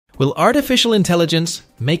Will artificial intelligence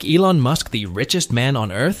make Elon Musk the richest man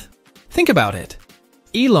on Earth? Think about it.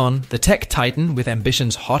 Elon, the tech titan with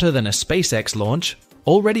ambitions hotter than a SpaceX launch,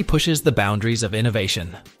 already pushes the boundaries of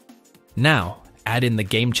innovation. Now, add in the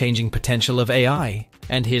game-changing potential of AI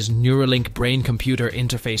and his Neuralink brain-computer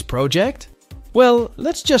interface project? Well,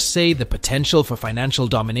 let's just say the potential for financial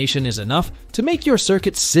domination is enough to make your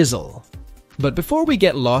circuit sizzle. But before we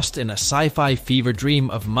get lost in a sci-fi fever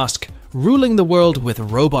dream of Musk ruling the world with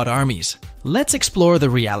robot armies, let's explore the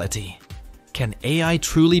reality. Can AI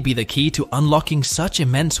truly be the key to unlocking such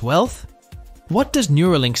immense wealth? What does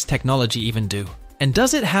Neuralink's technology even do? And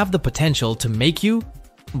does it have the potential to make you,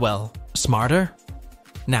 well, smarter?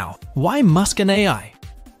 Now, why Musk and AI?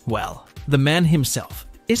 Well, the man himself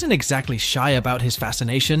isn't exactly shy about his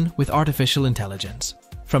fascination with artificial intelligence.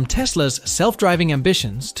 From Tesla's self-driving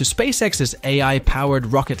ambitions to SpaceX's AI-powered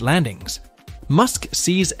rocket landings, Musk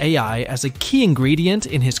sees AI as a key ingredient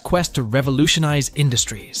in his quest to revolutionize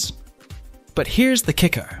industries. But here's the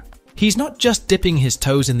kicker. He's not just dipping his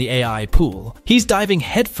toes in the AI pool, he's diving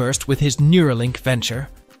headfirst with his Neuralink venture.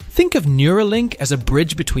 Think of Neuralink as a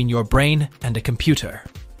bridge between your brain and a computer.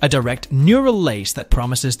 A direct neural lace that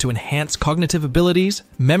promises to enhance cognitive abilities,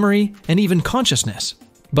 memory, and even consciousness.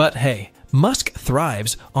 But hey, Musk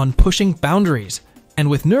thrives on pushing boundaries, and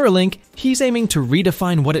with Neuralink, he's aiming to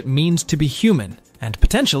redefine what it means to be human, and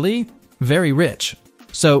potentially, very rich.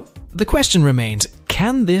 So, the question remains,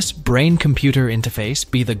 can this brain-computer interface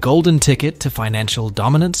be the golden ticket to financial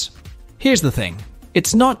dominance? Here's the thing,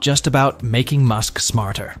 it's not just about making Musk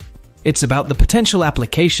smarter. It's about the potential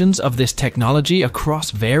applications of this technology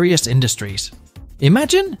across various industries.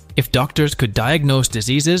 Imagine if doctors could diagnose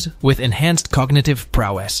diseases with enhanced cognitive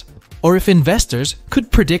prowess, or if investors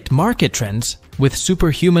could predict market trends with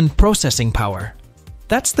superhuman processing power.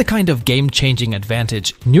 That's the kind of game-changing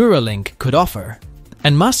advantage Neuralink could offer.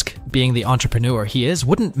 And Musk, being the entrepreneur he is,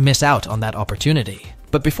 wouldn't miss out on that opportunity.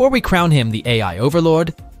 But before we crown him the AI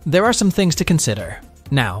overlord, there are some things to consider.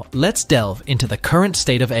 Now, let's delve into the current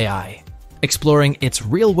state of AI, exploring its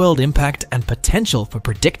real-world impact and potential for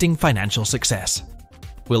predicting financial success.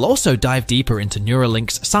 We'll also dive deeper into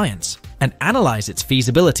Neuralink's science and analyze its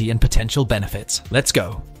feasibility and potential benefits. Let's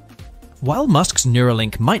go. While Musk's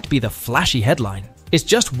Neuralink might be the flashy headline, it's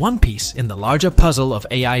just one piece in the larger puzzle of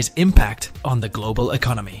AI's impact on the global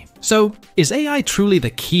economy. So, is AI truly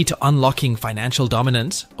the key to unlocking financial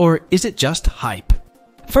dominance, or is it just hype?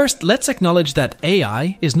 First, let's acknowledge that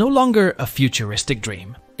AI is no longer a futuristic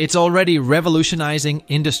dream. It's already revolutionizing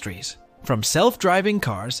industries. From self-driving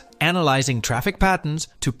cars, analyzing traffic patterns,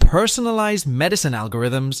 to personalized medicine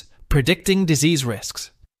algorithms, predicting disease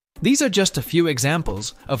risks. These are just a few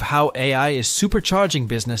examples of how AI is supercharging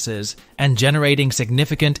businesses and generating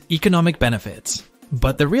significant economic benefits.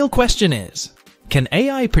 But the real question is, can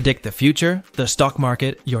AI predict the future, the stock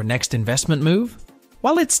market, your next investment move?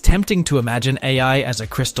 While it's tempting to imagine AI as a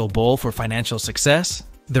crystal ball for financial success,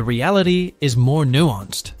 the reality is more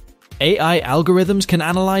nuanced. AI algorithms can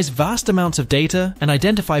analyze vast amounts of data and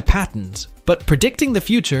identify patterns, but predicting the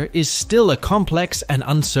future is still a complex and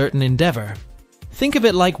uncertain endeavor. Think of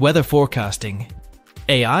it like weather forecasting.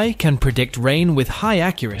 AI can predict rain with high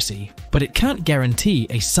accuracy, but it can't guarantee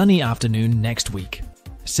a sunny afternoon next week.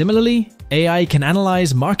 Similarly, AI can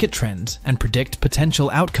analyze market trends and predict potential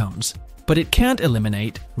outcomes, but it can't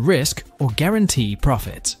eliminate risk or guarantee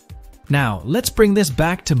profits. Now, let's bring this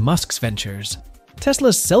back to Musk's ventures.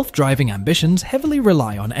 Tesla's self-driving ambitions heavily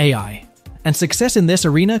rely on AI, and success in this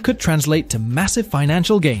arena could translate to massive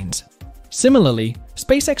financial gains. Similarly,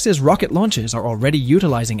 SpaceX's rocket launches are already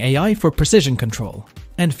utilizing AI for precision control,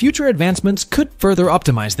 and future advancements could further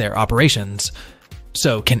optimize their operations.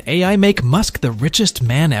 So, can AI make Musk the richest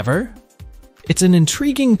man ever? It's an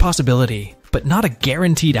intriguing possibility, but not a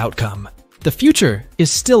guaranteed outcome. The future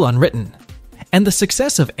is still unwritten, and the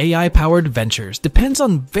success of AI-powered ventures depends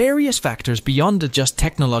on various factors beyond just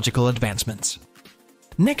technological advancements.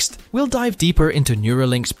 Next, we'll dive deeper into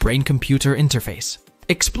Neuralink's brain-computer interface,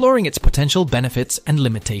 exploring its potential benefits and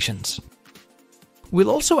limitations. We'll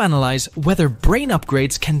also analyze whether brain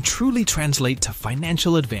upgrades can truly translate to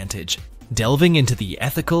financial advantage, delving into the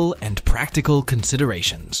ethical and practical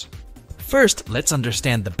considerations. First, let's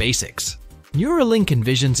understand the basics. Neuralink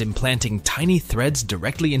envisions implanting tiny threads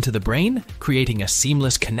directly into the brain, creating a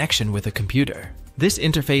seamless connection with a computer. This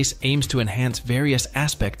interface aims to enhance various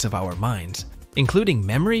aspects of our minds, including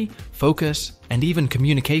memory, focus, and even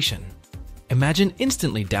communication. Imagine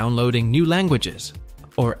instantly downloading new languages,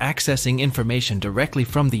 or accessing information directly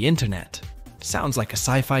from the internet. Sounds like a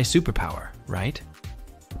sci-fi superpower, right?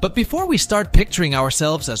 But before we start picturing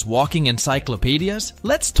ourselves as walking encyclopedias,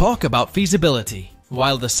 let's talk about feasibility.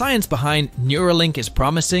 While the science behind Neuralink is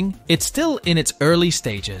promising, it's still in its early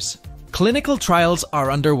stages. Clinical trials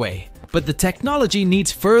are underway, but the technology needs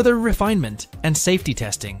further refinement and safety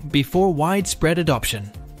testing before widespread adoption.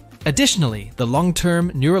 Additionally, the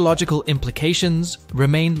long-term neurological implications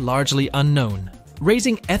remain largely unknown,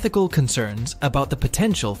 raising ethical concerns about the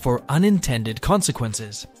potential for unintended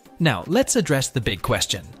consequences. Now, let's address the big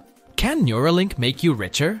question. Can Neuralink make you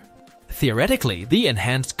richer? Theoretically, the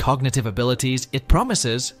enhanced cognitive abilities it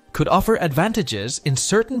promises could offer advantages in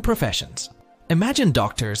certain professions. Imagine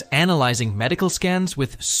doctors analyzing medical scans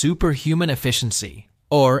with superhuman efficiency,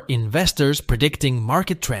 or investors predicting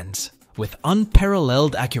market trends with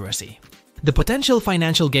unparalleled accuracy. The potential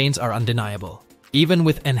financial gains are undeniable. Even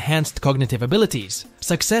with enhanced cognitive abilities,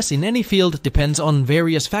 success in any field depends on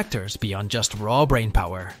various factors beyond just raw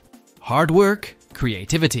brainpower. Hard work,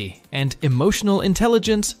 creativity, and emotional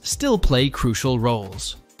intelligence still play crucial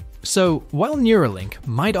roles. So, while Neuralink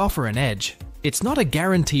might offer an edge, it's not a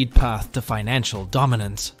guaranteed path to financial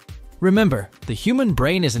dominance. Remember, the human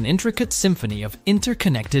brain is an intricate symphony of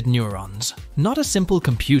interconnected neurons, not a simple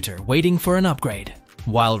computer waiting for an upgrade.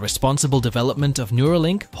 While responsible development of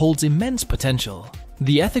Neuralink holds immense potential,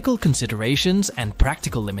 the ethical considerations and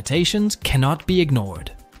practical limitations cannot be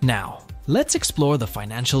ignored. Now, let's explore the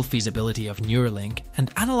financial feasibility of Neuralink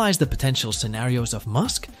and analyze the potential scenarios of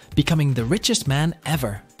Musk becoming the richest man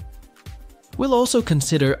ever. We'll also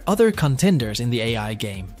consider other contenders in the AI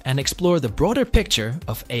game and explore the broader picture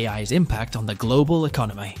of AI's impact on the global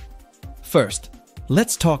economy. First,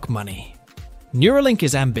 let's talk money. Neuralink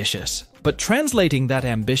is ambitious, but translating that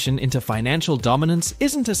ambition into financial dominance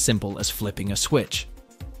isn't as simple as flipping a switch.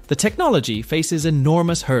 The technology faces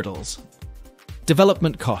enormous hurdles.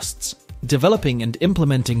 Development costs. Developing and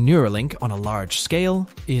implementing Neuralink on a large scale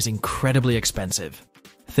is incredibly expensive.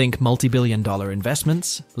 Think multi-billion-dollar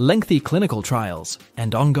investments, lengthy clinical trials,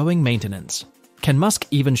 and ongoing maintenance. Can Musk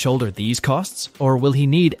even shoulder these costs, or will he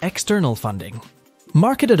need external funding?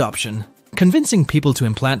 Market adoption. Convincing people to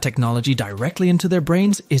implant technology directly into their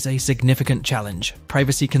brains is a significant challenge.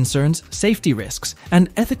 Privacy concerns, safety risks, and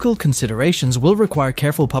ethical considerations will require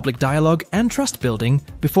careful public dialogue and trust building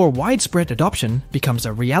before widespread adoption becomes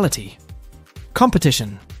a reality.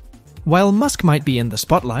 Competition. While Musk might be in the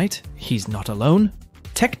spotlight, he's not alone.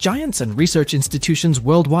 Tech giants and research institutions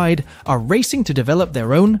worldwide are racing to develop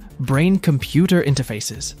their own brain-computer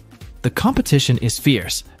interfaces. The competition is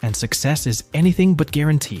fierce, and success is anything but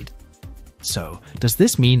guaranteed. So, does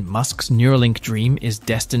this mean Musk's Neuralink dream is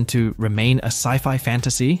destined to remain a sci-fi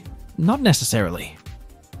fantasy? Not necessarily.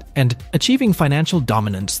 And achieving financial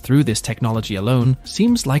dominance through this technology alone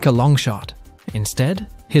seems like a long shot. Instead,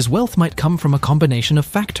 his wealth might come from a combination of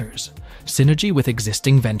factors: synergy with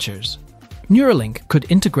existing ventures. Neuralink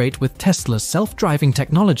could integrate with Tesla's self-driving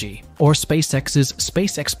technology or SpaceX's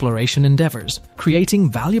space exploration endeavors,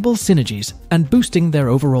 creating valuable synergies and boosting their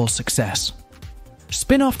overall success.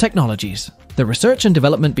 Spin-off technologies. The research and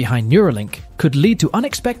development behind Neuralink could lead to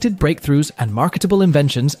unexpected breakthroughs and marketable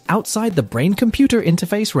inventions outside the brain-computer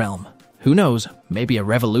interface realm. Who knows, maybe a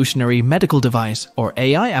revolutionary medical device or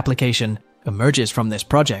AI application emerges from this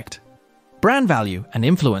project. Brand value and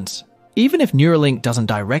influence. Even if Neuralink doesn't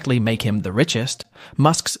directly make him the richest,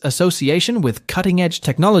 Musk's association with cutting-edge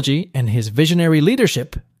technology and his visionary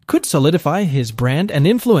leadership could solidify his brand and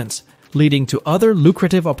influence, leading to other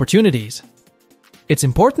lucrative opportunities. It's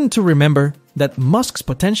important to remember that Musk's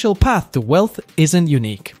potential path to wealth isn't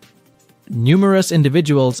unique. Numerous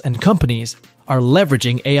individuals and companies are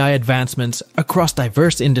leveraging AI advancements across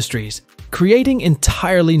diverse industries, creating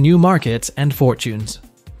entirely new markets and fortunes.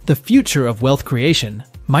 The future of wealth creation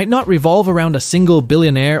might not revolve around a single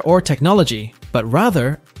billionaire or technology, but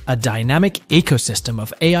rather a dynamic ecosystem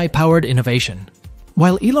of AI-powered innovation.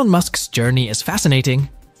 While Elon Musk's journey is fascinating,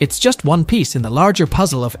 it's just one piece in the larger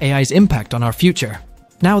puzzle of AI's impact on our future.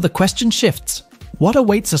 Now the question shifts. What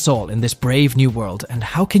awaits us all in this brave new world, and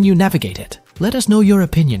how can you navigate it? Let us know your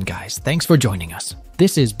opinion, guys. Thanks for joining us.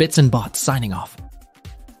 This is Bits and Bots signing off.